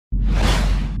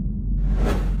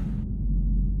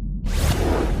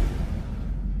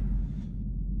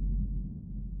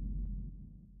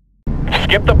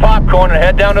Skip the popcorn and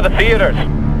head down to the theaters.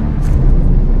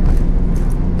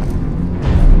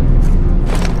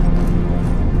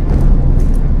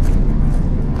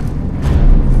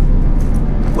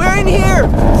 We're in here!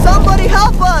 Somebody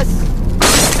help us!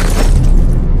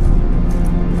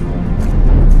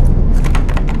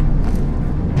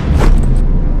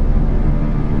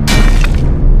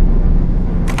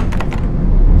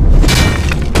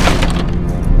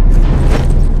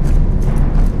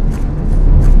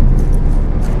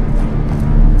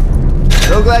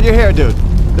 So glad you're here, dude.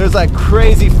 There's like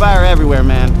crazy fire everywhere,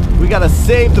 man. We gotta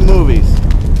save the movies.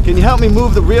 Can you help me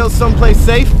move the reels someplace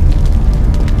safe?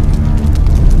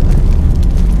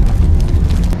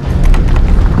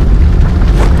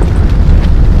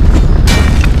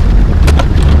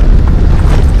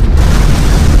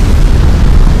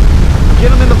 Get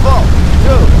them in the vault,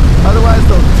 dude. Otherwise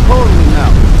they'll totally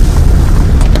melt.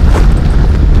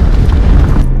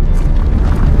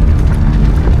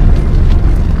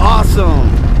 Awesome!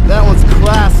 That one's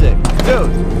classic.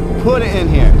 Dude, put it in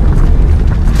here.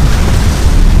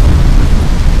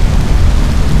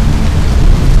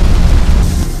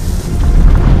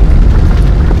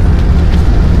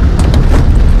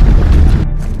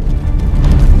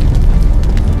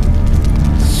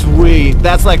 Sweet,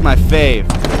 that's like my fave.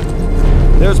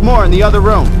 There's more in the other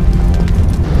room.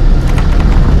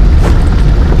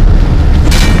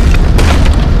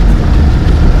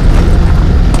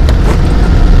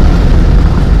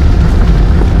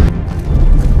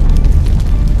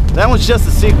 That one's just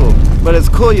a sequel, but it's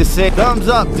cool you say. Thumbs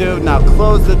up, dude. Now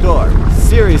close the door.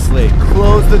 Seriously,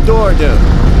 close the door, dude.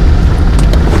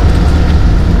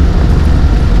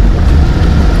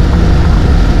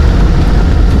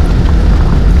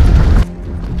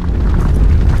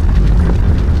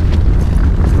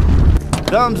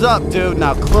 Thumbs up, dude.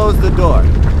 Now close the door.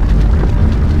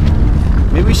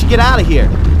 Maybe we should get out of here.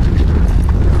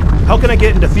 How can I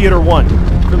get into Theater 1?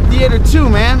 From Theater 2,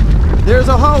 man. There's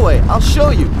a hallway. I'll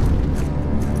show you.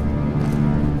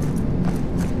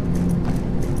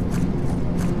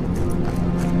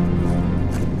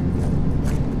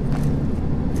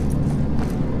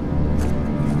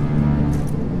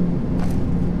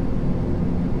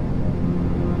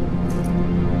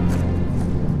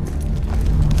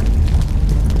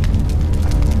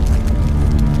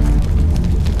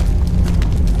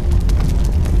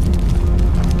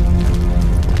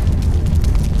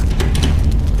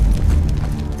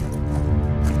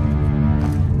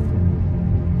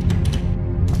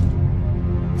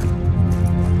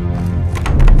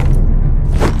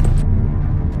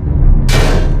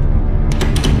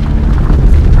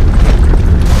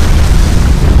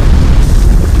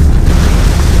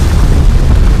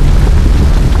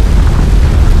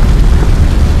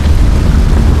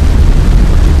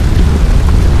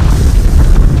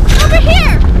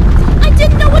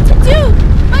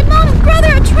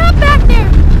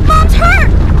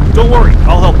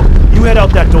 Out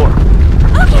that door.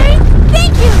 Okay,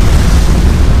 thank you!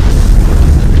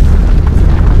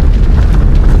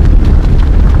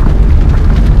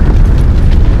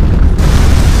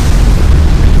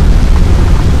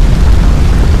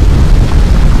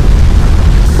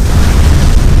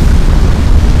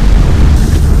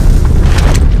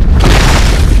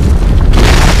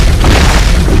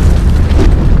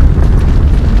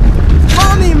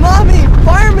 Mommy!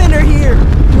 Firemen are here!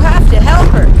 You have to help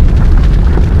her!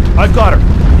 I've got her.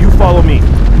 You follow me.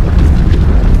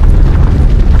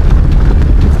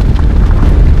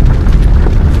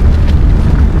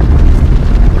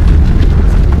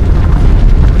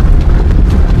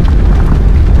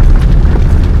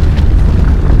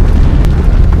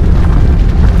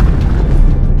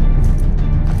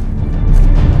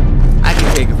 I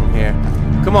can take it from here.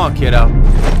 Come on, kiddo.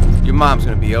 Your mom's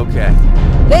gonna be okay.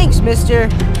 Thanks, mister.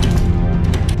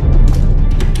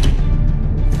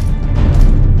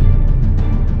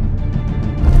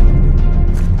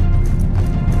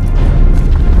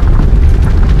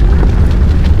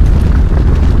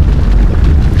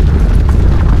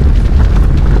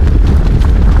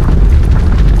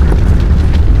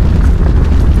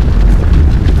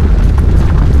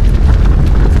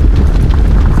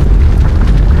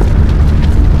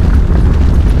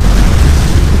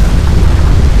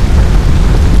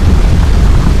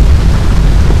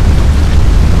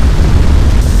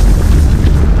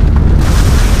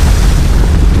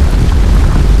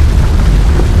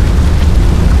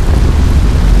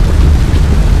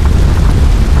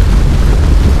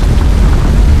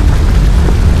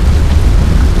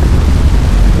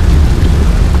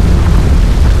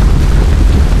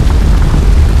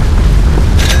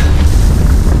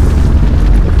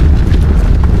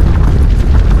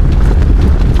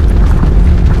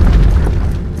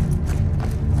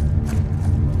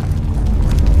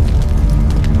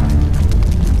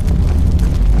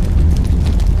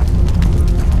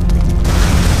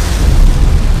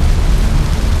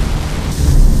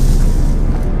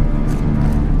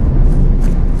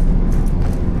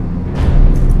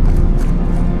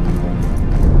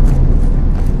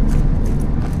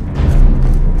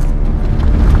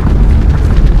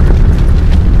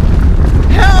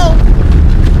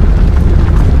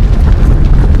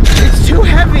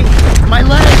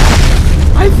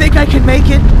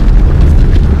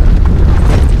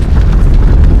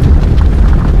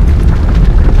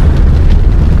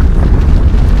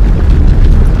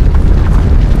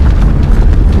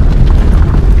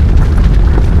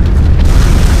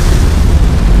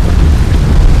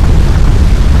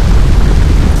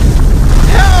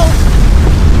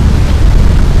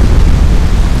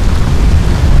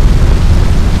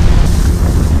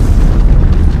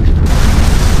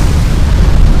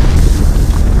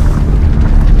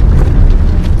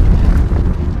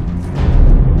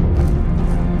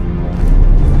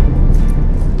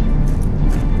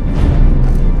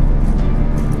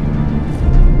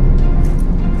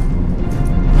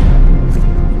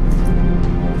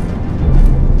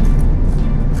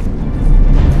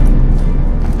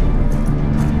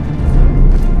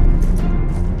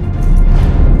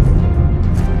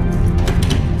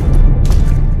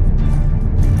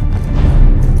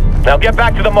 Now get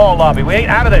back to the mall lobby. We ain't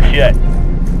out of this yet.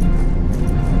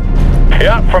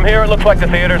 Yeah, from here it looks like the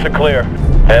theaters are clear.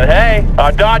 And hey,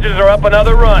 our Dodgers are up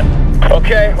another run.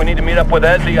 Okay, we need to meet up with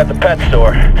Ezzy at the pet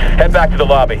store. Head back to the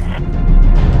lobby.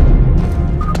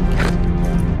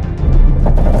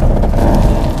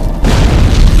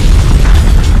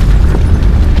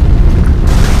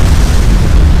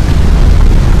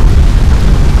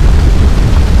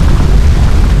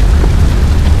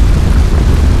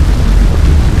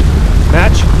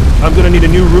 Match, I'm gonna need a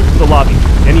new route to the lobby.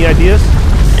 Any ideas?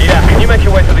 Yeah, can you make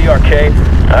your way to the arcade?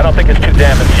 I don't think it's too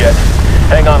damaged yet.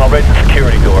 Hang on, I'll raise the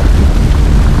security door.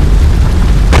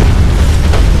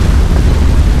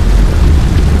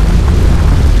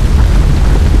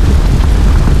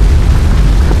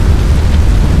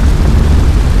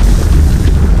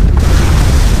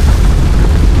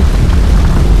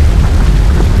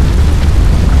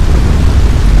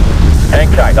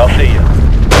 Hang tight, I'll see you.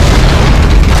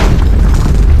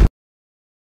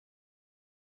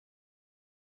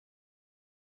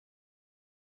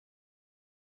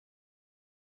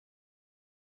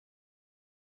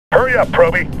 Hurry up,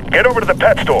 Proby. Get over to the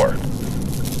pet store.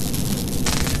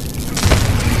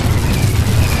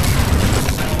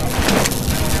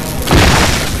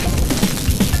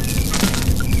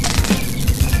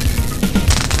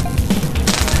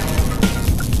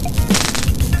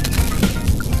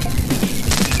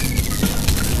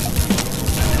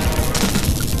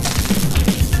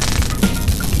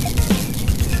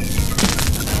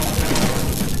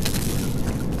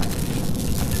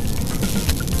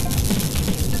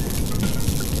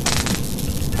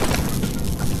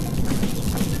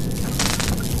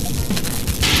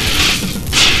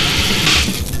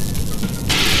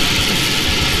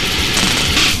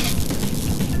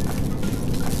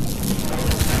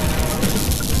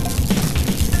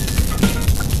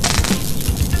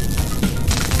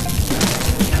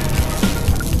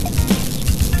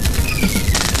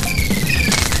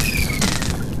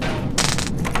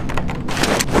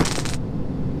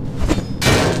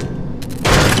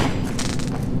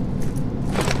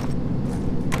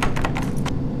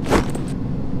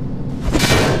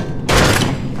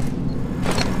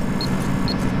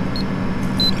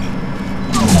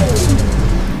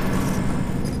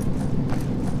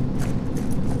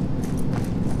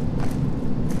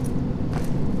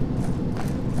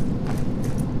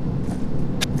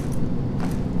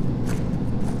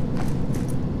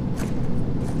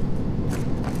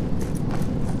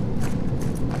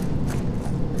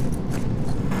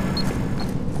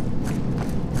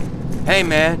 Hey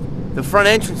man, the front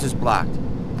entrance is blocked.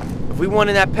 If we want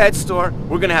in that pet store,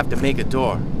 we're gonna have to make a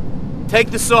door.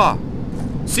 Take the saw.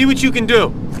 See what you can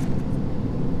do.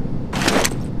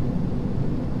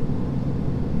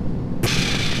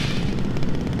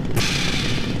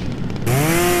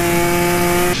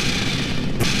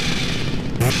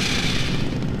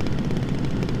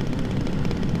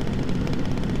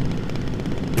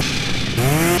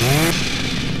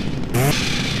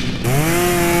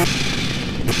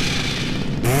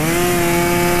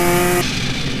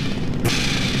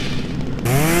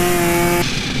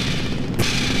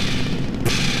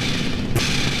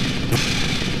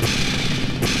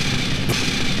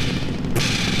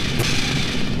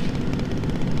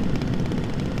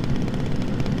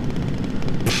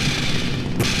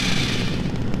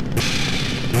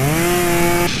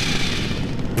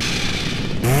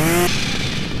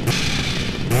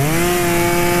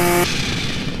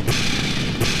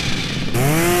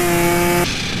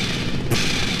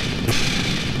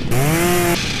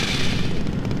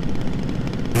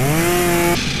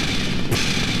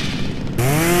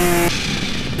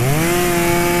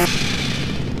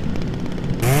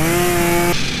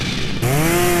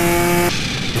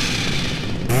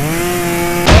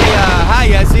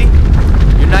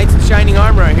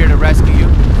 Armor are here to rescue you.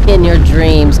 In your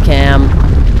dreams, Cam.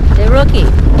 Hey, rookie,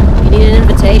 you need an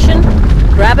invitation?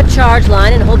 Grab a charge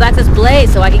line and hold back this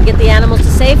blaze so I can get the animals to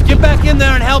safety. Get back in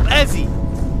there and help Ezzy.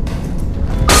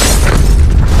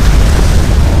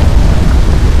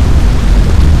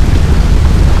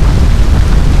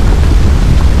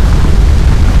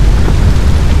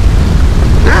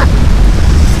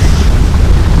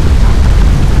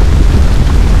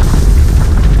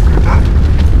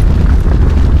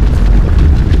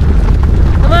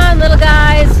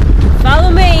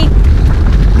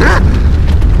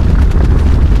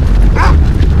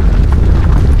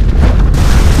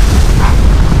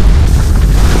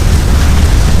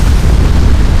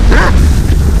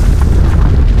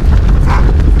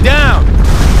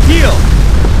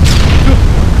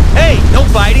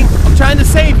 Trying to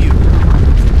save you.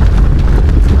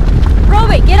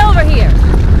 Roby, get over here.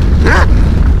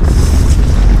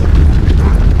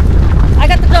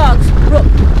 got the dogs. Brooke,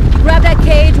 grab that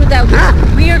cage with that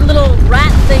weird little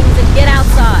rat things and get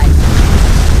outside.